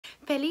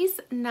Feliz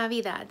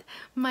Navidad!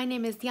 My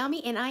name is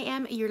Yami and I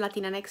am your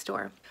Latina next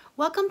door.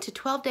 Welcome to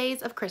 12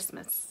 Days of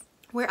Christmas,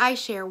 where I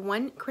share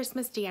one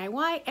Christmas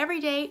DIY every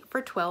day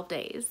for 12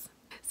 days.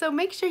 So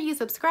make sure you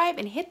subscribe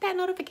and hit that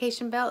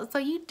notification bell so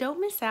you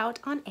don't miss out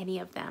on any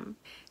of them.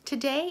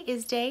 Today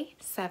is day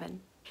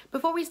 7.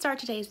 Before we start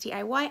today's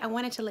DIY, I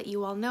wanted to let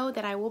you all know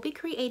that I will be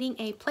creating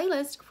a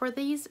playlist for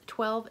these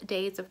 12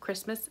 days of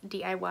Christmas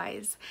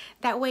DIYs.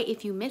 That way,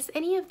 if you miss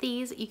any of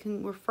these, you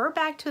can refer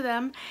back to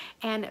them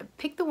and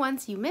pick the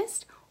ones you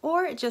missed,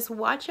 or just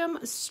watch them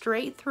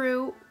straight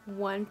through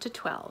 1 to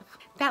 12.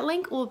 That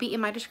link will be in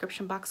my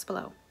description box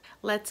below.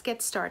 Let's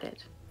get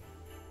started.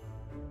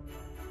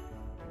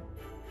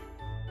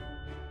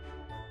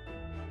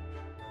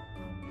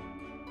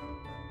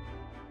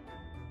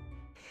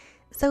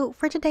 So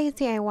for today's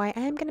DIY, I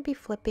am going to be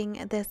flipping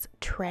this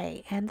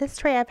tray, and this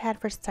tray I've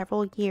had for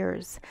several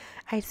years.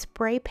 I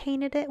spray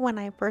painted it when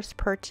I first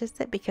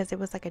purchased it because it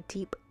was like a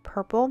deep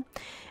purple,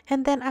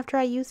 and then after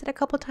I used it a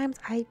couple times,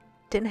 I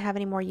didn't have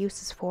any more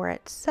uses for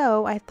it.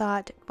 So I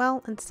thought,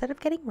 well, instead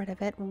of getting rid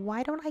of it,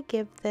 why don't I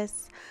give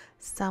this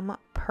some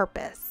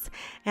purpose?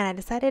 And I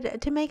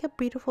decided to make a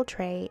beautiful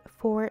tray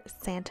for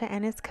Santa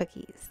and his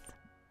cookies.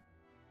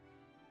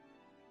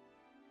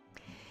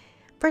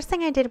 First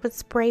thing I did was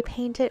spray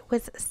paint it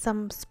with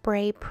some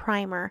spray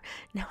primer.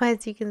 Now,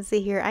 as you can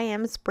see here, I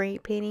am spray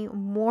painting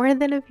more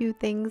than a few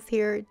things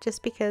here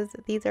just because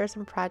these are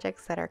some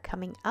projects that are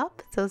coming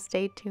up, so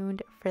stay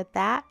tuned for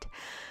that.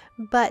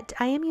 But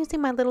I am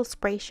using my little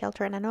spray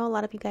shelter, and I know a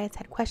lot of you guys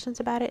had questions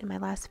about it in my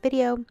last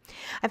video.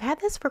 I've had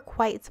this for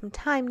quite some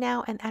time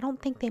now, and I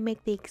don't think they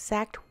make the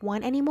exact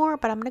one anymore,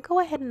 but I'm going to go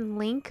ahead and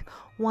link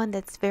one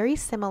that's very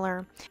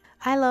similar.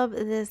 I love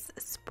this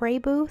spray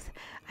booth.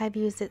 I've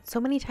used it so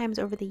many times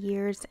over the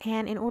years,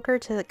 and in order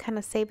to kind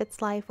of save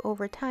its life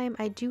over time,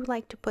 I do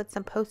like to put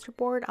some poster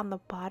board on the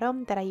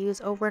bottom that I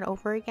use over and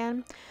over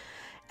again,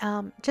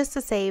 just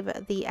to save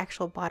the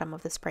actual bottom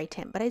of the spray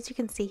tint. But as you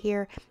can see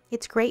here,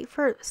 it's great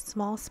for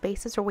small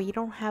spaces or where you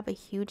don't have a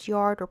huge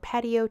yard or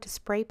patio to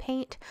spray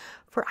paint.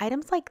 For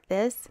items like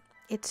this,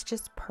 it's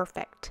just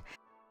perfect.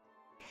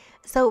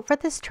 So for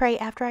this tray,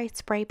 after I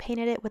spray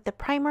painted it with the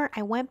primer,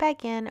 I went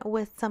back in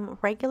with some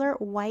regular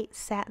white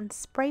satin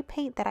spray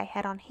paint that I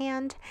had on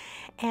hand,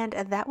 and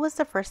that was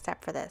the first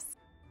step for this.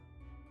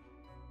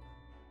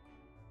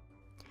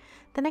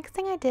 The next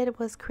thing I did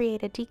was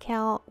create a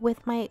decal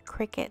with my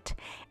Cricut,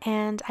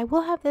 and I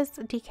will have this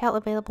decal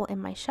available in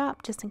my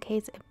shop just in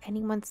case if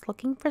anyone's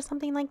looking for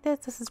something like this.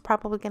 This is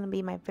probably going to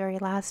be my very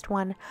last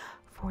one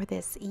for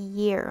this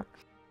year.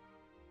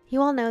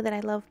 You all know that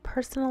I love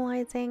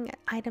personalizing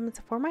items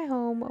for my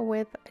home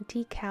with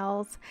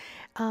decals.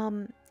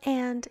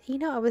 And you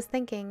know, I was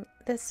thinking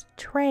this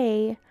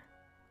tray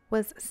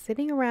was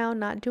sitting around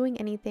not doing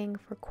anything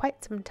for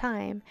quite some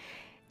time,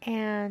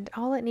 and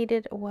all it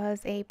needed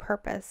was a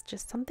purpose,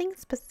 just something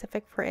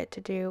specific for it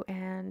to do.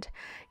 And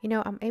you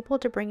know, I'm able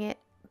to bring it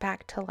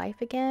back to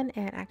life again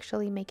and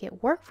actually make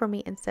it work for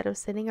me instead of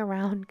sitting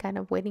around kind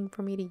of waiting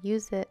for me to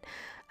use it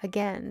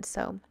again.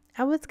 So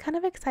I was kind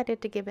of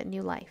excited to give it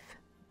new life.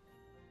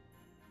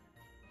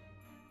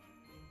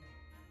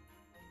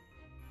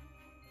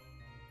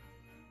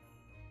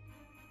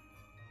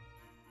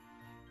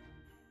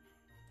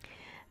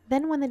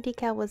 Then when the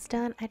decal was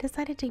done, I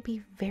decided to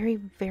be very,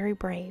 very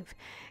brave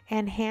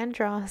and hand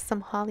draw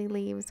some holly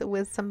leaves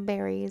with some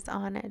berries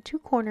on 2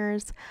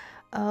 corners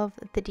of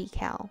the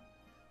decal.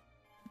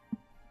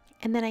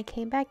 And then I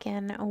came back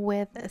in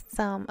with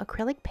some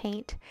acrylic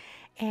paint,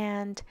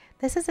 and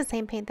this is the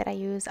same paint that I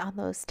used on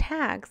those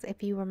tags,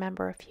 if you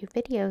remember a few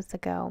videos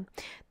ago.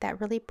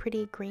 That really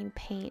pretty green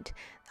paint,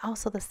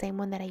 also the same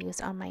one that I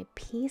used on my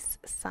peace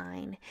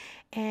sign.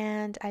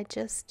 And I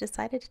just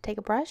decided to take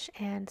a brush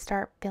and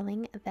start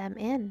filling them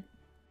in.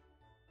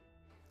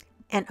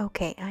 And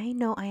okay, I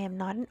know I am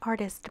not an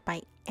artist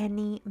by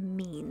any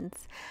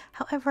means.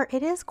 However,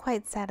 it is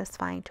quite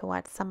satisfying to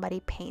watch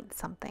somebody paint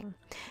something.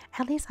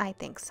 At least I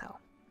think so.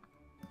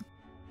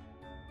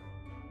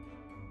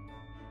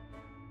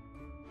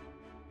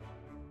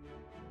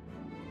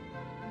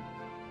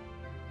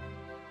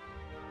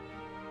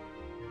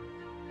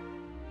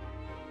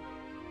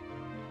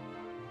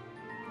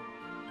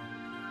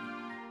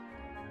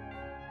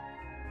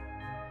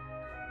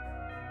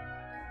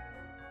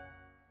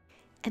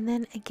 And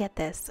then get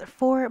this,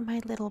 for my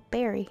little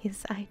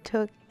berries, I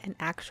took an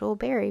actual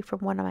berry from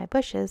one of my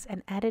bushes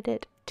and added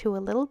it to a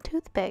little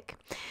toothpick.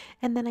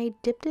 And then I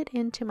dipped it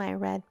into my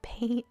red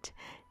paint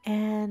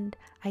and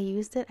I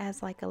used it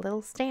as like a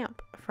little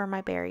stamp for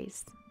my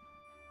berries.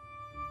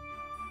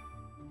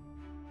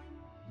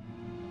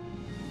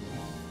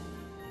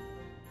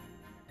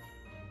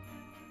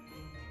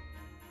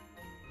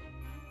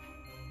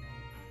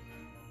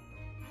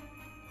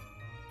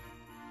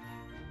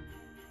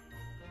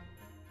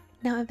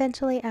 Now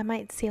eventually I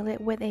might seal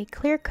it with a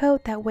clear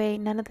coat, that way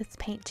none of this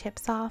paint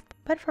chips off,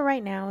 but for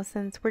right now,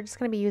 since we're just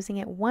going to be using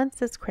it once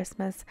this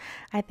Christmas,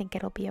 I think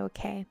it'll be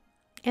okay.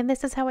 And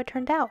this is how it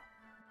turned out.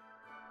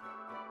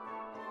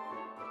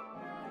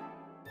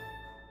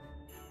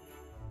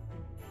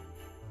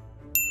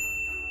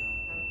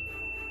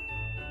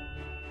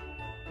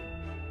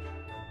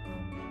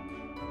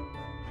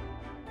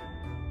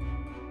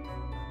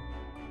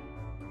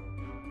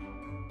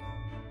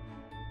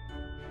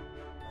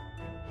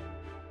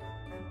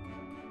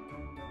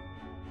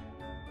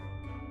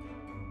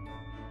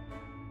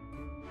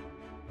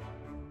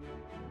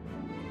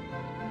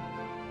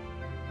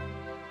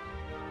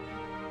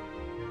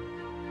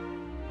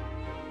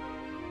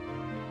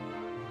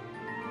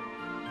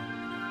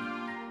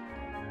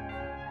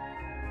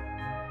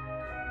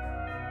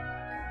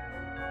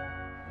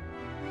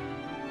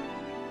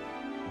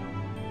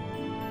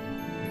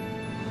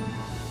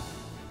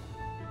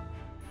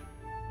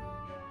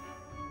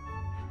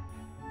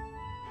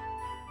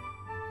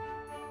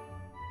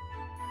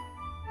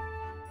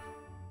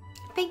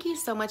 Thank you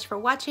so much for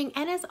watching,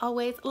 and as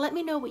always, let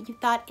me know what you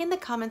thought in the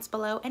comments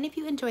below, and if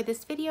you enjoyed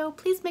this video,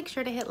 please make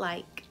sure to hit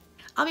like.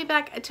 I'll be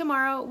back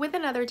tomorrow with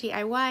another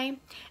DIY,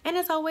 and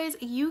as always,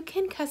 you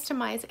can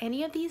customize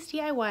any of these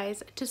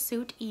DIYs to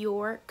suit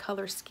your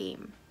color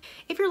scheme.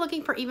 If you're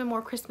looking for even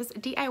more Christmas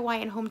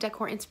DIY and home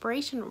decor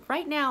inspiration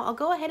right now, I'll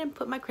go ahead and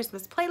put my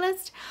Christmas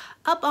playlist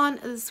up on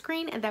the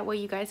screen, and that way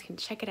you guys can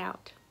check it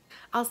out.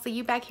 I'll see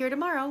you back here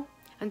tomorrow.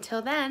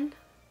 Until then,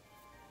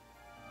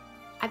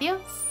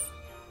 adios.